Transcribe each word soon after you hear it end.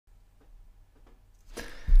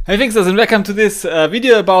Hey Finxter, and welcome to this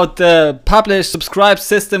video about the publish-subscribe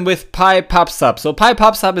system with PyPubSub. So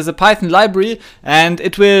PyPubSub is a Python library, and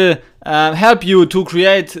it will help you to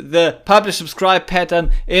create the publish-subscribe pattern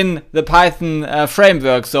in the Python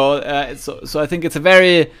framework. So I think it's a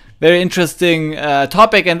very interesting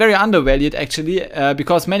topic and very undervalued actually,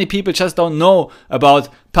 because many people just don't know about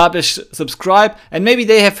publish subscribe, and maybe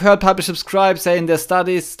they have heard publish subscribe say in their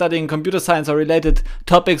studies studying computer science or related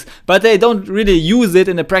topics, but they don't really use it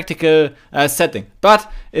in a practical setting. But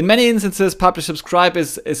in many instances, publish subscribe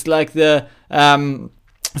is like the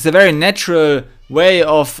it's a very natural way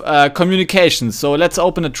of communication. So let's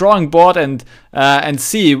open a drawing board and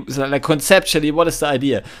see, so like conceptually, what is the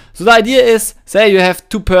idea. So the idea is, say you have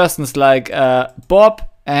two persons like Bob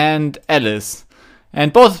and Alice,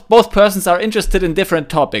 and both persons are interested in different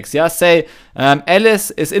topics. Yeah, say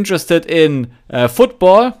Alice is interested in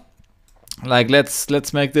football. Like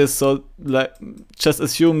let's make this so, like, just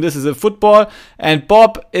assume this is a football, and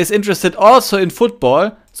Bob is interested also in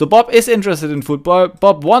football. So Bob is interested in football.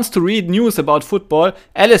 Bob wants to read news about football.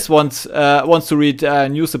 Alice wants to read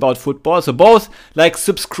news about football. So both like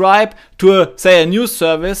subscribe to say a news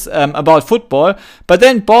service about football. But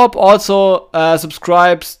then Bob also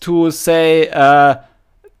subscribes to say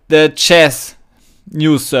the chess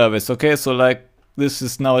news service. Okay, so like this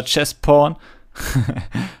is now a chess pawn.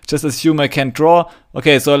 Just assume I can draw.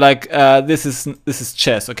 Okay, so like this is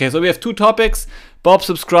chess. Okay, so we have two topics. Bob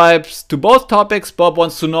subscribes to both topics. Bob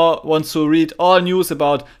wants to read all news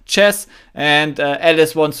about chess, and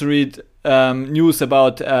Alice wants to read news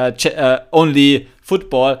about only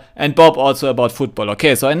football, and Bob also about football.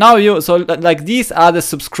 Okay, so and now like these are the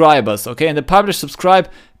subscribers. Okay, in the publish subscribe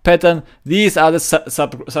pattern, these are the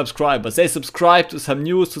subscribers. They subscribe to some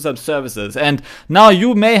news, to some services. And now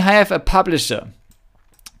you may have a publisher.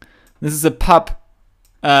 This is a pub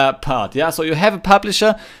part. Yeah, so you have a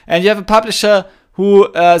publisher, and you have a publisher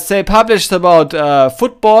who say published about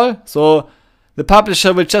football. So the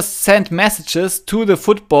publisher will just send messages to the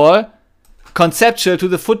football conceptual, to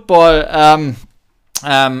the football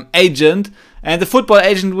agent, and the football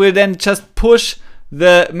agent will then just push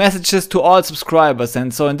the messages to all subscribers.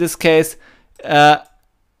 And so in this case,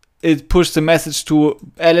 it pushed the message to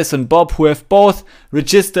Alice and Bob, who have both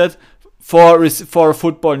registered for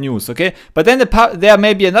football news. Okay, but then there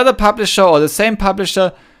may be another publisher or the same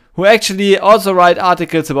publisher who actually also write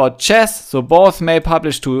articles about chess. So both may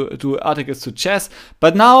publish to articles to chess.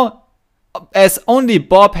 But now, as only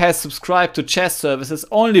Bob has subscribed to chess services,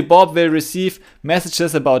 only Bob will receive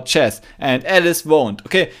messages about chess, and Alice won't.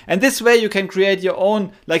 Okay, and this way you can create your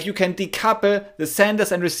own, like you can decouple the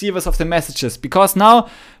senders and receivers of the messages, because now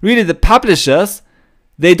really the publishers,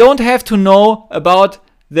 they don't have to know about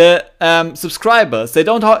the subscribers. They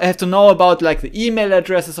don't have to know about like the email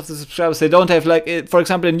addresses of the subscribers. They don't have, like, for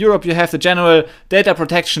example, in Europe you have the general data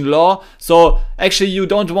protection law. So actually you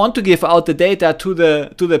don't want to give out the data to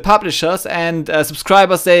the publishers, and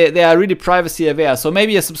subscribers, they are really privacy aware. So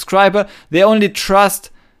maybe a subscriber, they only trust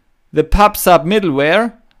the PubSub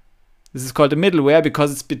middleware. This is called a middleware because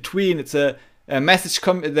it's between, it's a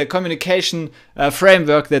the communication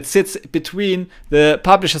framework that sits between the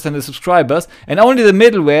publishers and the subscribers, and only the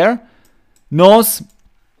middleware knows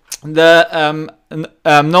the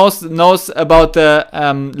knows about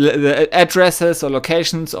the addresses or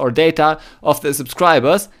locations or data of the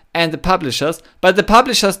subscribers and the publishers, but the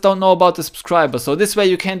publishers don't know about the subscribers. So this way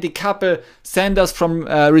you can decouple senders from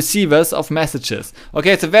receivers of messages.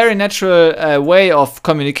 Okay, it's a very natural way of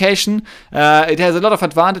communication. It has a lot of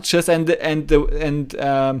advantages, and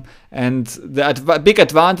the big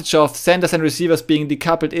advantage of senders and receivers being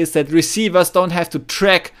decoupled is that receivers don't have to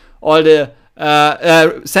track all the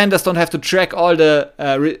senders don't have to track all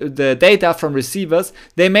the data from receivers.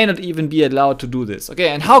 They may not even be allowed to do this. Okay,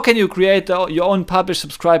 and how can you create your own publish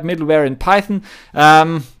subscribe middleware in Python?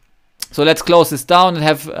 So let's close this down and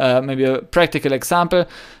have maybe a practical example.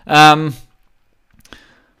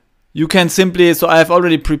 You can simply, so I have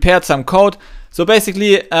already prepared some code. So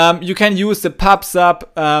basically you can use the PubSub,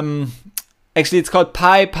 actually it's called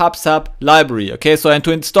PyPubSub library. Okay, so and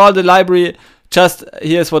to install the library, just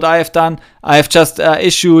here's what I have done. I have just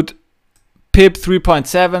issued pip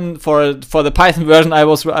 3.7 for the Python version I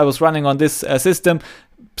was running on this system.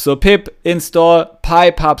 So pip install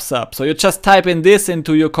PyPubSub. So you just type in this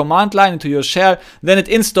into your command line, into your shell, then it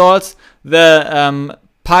installs the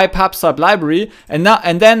PyPubSub library, and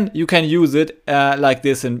then you can use it like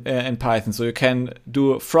this in Python. So you can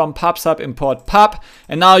do from PubSub import pub,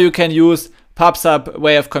 and now you can use PubSub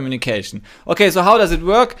way of communication. Okay, so how does it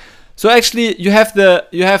work? So actually, you have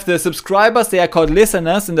the subscribers. They are called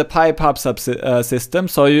listeners in the PyPubSub system.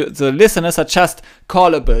 So the listeners are just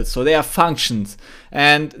callables. So they are functions,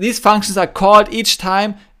 and these functions are called each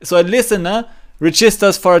time. So a listener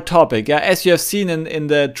registers for a topic. Yeah, as you have seen in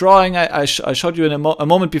the drawing I showed you in a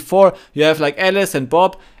moment before, you have like Alice and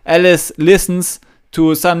Bob. Alice listens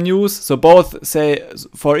to some news. So both say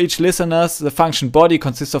for each listeners, the function body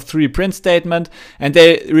consists of 3 print statements, and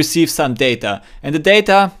they receive some data. And the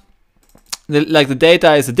data, the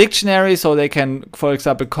data is a dictionary, so they can, for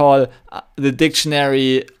example, call the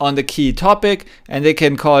dictionary on the key topic, and they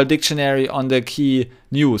can call dictionary on the key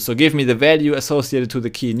news. So give me the value associated to the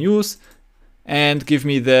key news, and give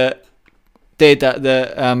me the data,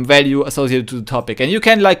 the value associated to the topic. And you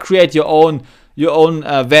can like create your own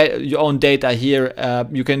data here.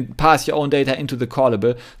 You can pass your own data into the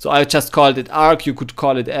callable. So I just called it arc. You could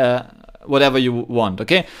call it whatever you want.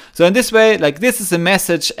 Okay. So in this way, like this is a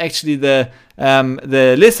message actually the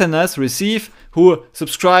listeners receive who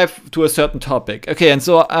subscribe to a certain topic. Okay. And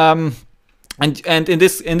so and in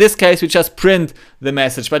this case we just print the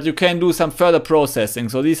message, but you can do some further processing.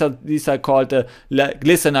 So these are called the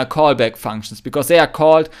listener callback functions, because they are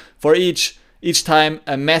called for each time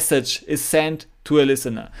a message is sent to a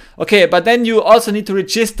listener. Okay, but then you also need to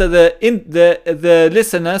register the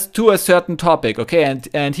listeners to a certain topic. Okay,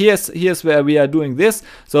 and here's where we are doing this.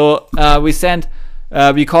 So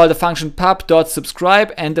we call the function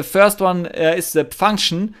pub.subscribe, and the first one is the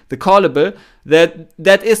function, the callable,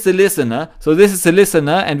 that is the listener. So this is the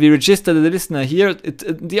listener, and we register the listener here.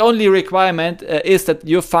 The only requirement is that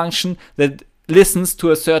your function that listens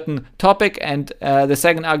to a certain topic, and the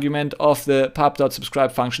second argument of the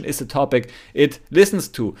pub.subscribe function is the topic it listens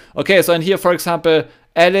to. Okay, so in here, for example,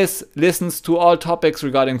 Alice listens to all topics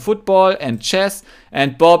regarding football and chess,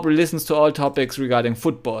 and Bob listens to all topics regarding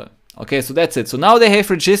football. Okay, so that's it. So now they have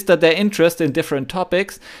registered their interest in different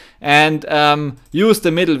topics and use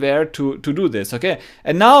the middleware to do this. Okay,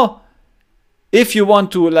 and now if you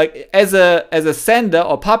want to, like, as a sender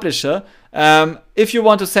or publisher, if you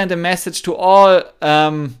want to send a message to all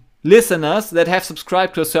listeners that have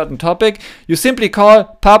subscribed to a certain topic, you simply call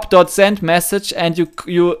pub.sendMessage, and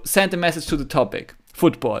you send a message to the topic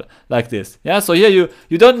football, like this. Yeah, so here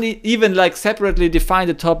you don't need even like separately define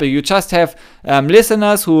the topic. You just have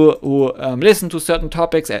listeners who listen to certain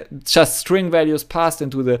topics, just string values passed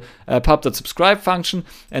into the pub.subscribe function,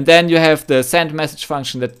 and then you have the send message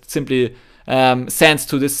function that simply sends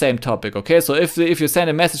to this same topic. Okay, so if you send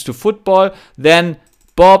a message to football, then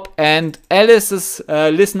Bob and Alice's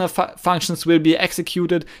listener functions will be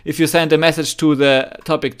executed. If you send a message to the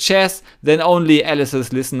topic chess, then only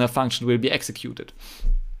Alice's listener function will be executed.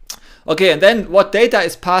 Okay, and then what data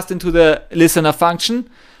is passed into the listener function?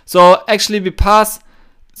 So actually we pass,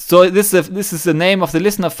 so this is the name of the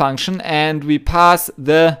listener function, and we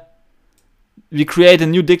create a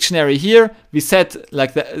new dictionary here. We set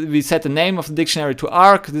the name of the dictionary to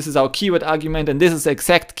arc. This is our keyword argument, and this is the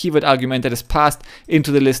exact keyword argument that is passed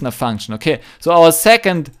into the listener function. Okay, so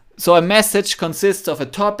a message consists of a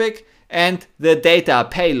topic and the data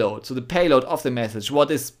payload. So the payload of the message,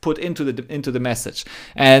 what is put into the message,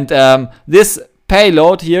 and this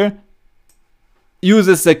payload here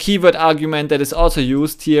uses the keyword argument that is also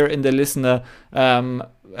used here in the listener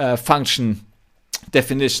function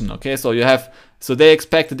definition. Okay, so they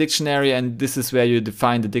expect a dictionary, and this is where you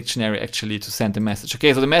define the dictionary actually to send the message.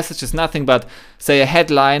 Okay, so the message is nothing but, say, a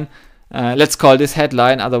headline. Let's call this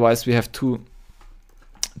headline, otherwise we have too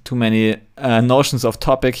many notions of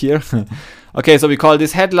topic here. Okay, so we call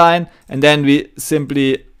this headline, and then we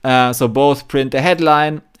simply so both print the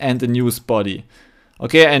headline and the news body.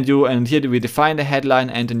 Okay, and here we define the headline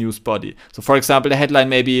and the news body. So for example, the headline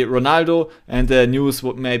may be Ronaldo, and the news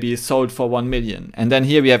may be sold for 1 million. And then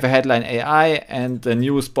here we have a headline AI, and the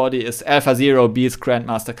news body is AlphaZero beats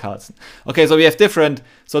Grandmaster Carlsen. Okay, so we have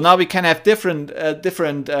so now we can have different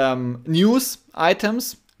news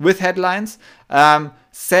items with headlines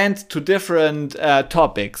sent to different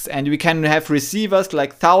topics, and we can have receivers,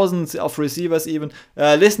 like thousands of receivers even,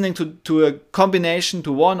 listening to a combination,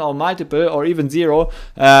 to one or multiple or even 0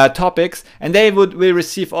 topics, and they will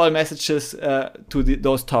receive all messages to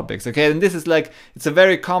those topics. Okay, and this is like, it's a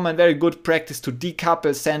very common, very good practice to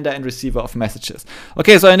decouple sender and receiver of messages.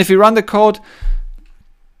 Okay, so and if we run the code,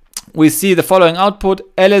 we see the following output.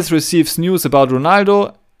 Alice receives news about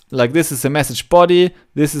Ronaldo. Like, this is the message body,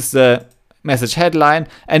 this is the message headline,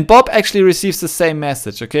 and Bob actually receives the same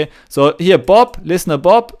message. Okay, so here listener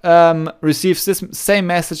Bob receives this same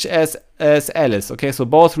message as Alice. Okay, so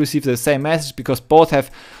both receive the same message because both have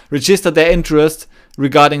registered their interest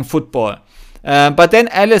regarding football. But then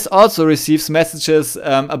Alice also receives messages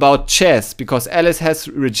about chess, because Alice has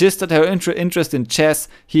registered her interest in chess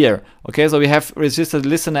here. Okay, so we have registered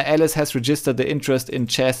listener Alice has registered the interest in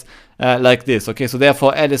chess like this. Okay, so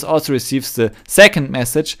therefore Alice also receives the second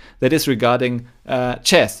message that is regarding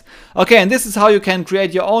chess. Okay, and this is how you can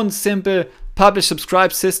create your own simple publish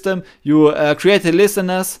subscribe system. You create the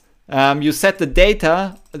listeners. You set the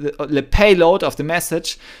data, the payload of the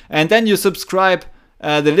message, and then you subscribe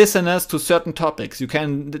the listeners to certain topics. You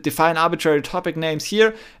can define arbitrary topic names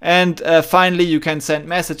here, and finally you can send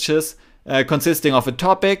messages consisting of a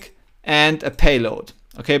topic and a payload.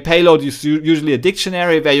 Okay, payload is usually a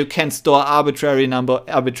dictionary where you can store arbitrary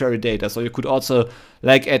data. So you could also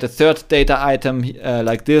like add a third data item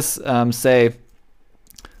like this, say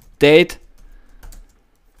date.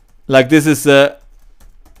 Like this is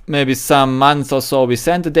maybe some month or so we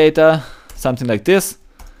send the data, something like this.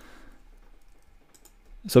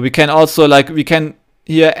 So we can also we can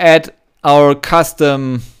here add our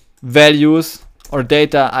custom values or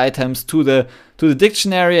data items to the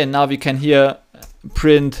dictionary, and now we can here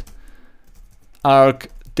print arg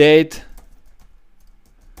date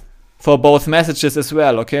for both messages as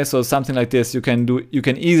well. Okay, so something like this you can do. You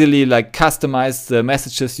can easily customize the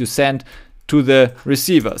messages you send to the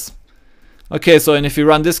receivers. Okay, so and if you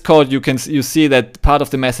run this code, you see that part of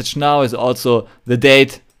the message now is also the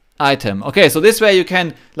date item. Okay, so this way you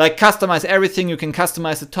can customize everything. You can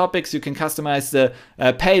customize the topics, you can customize the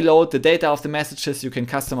payload, the data of the messages, you can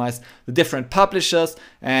customize the different publishers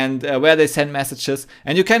and where they send messages,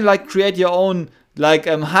 and you can create your own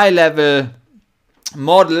high level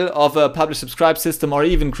model of a publish subscribe system, or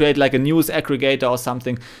even create a news aggregator or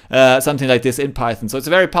something like this in Python. So it's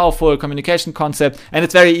a very powerful communication concept, and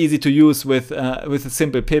it's very easy to use with a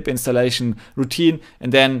simple pip installation routine,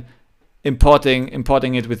 and then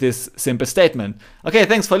importing it with this simple statement. Okay,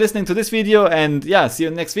 thanks for listening to this video, and yeah, see you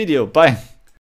in the next video. Bye.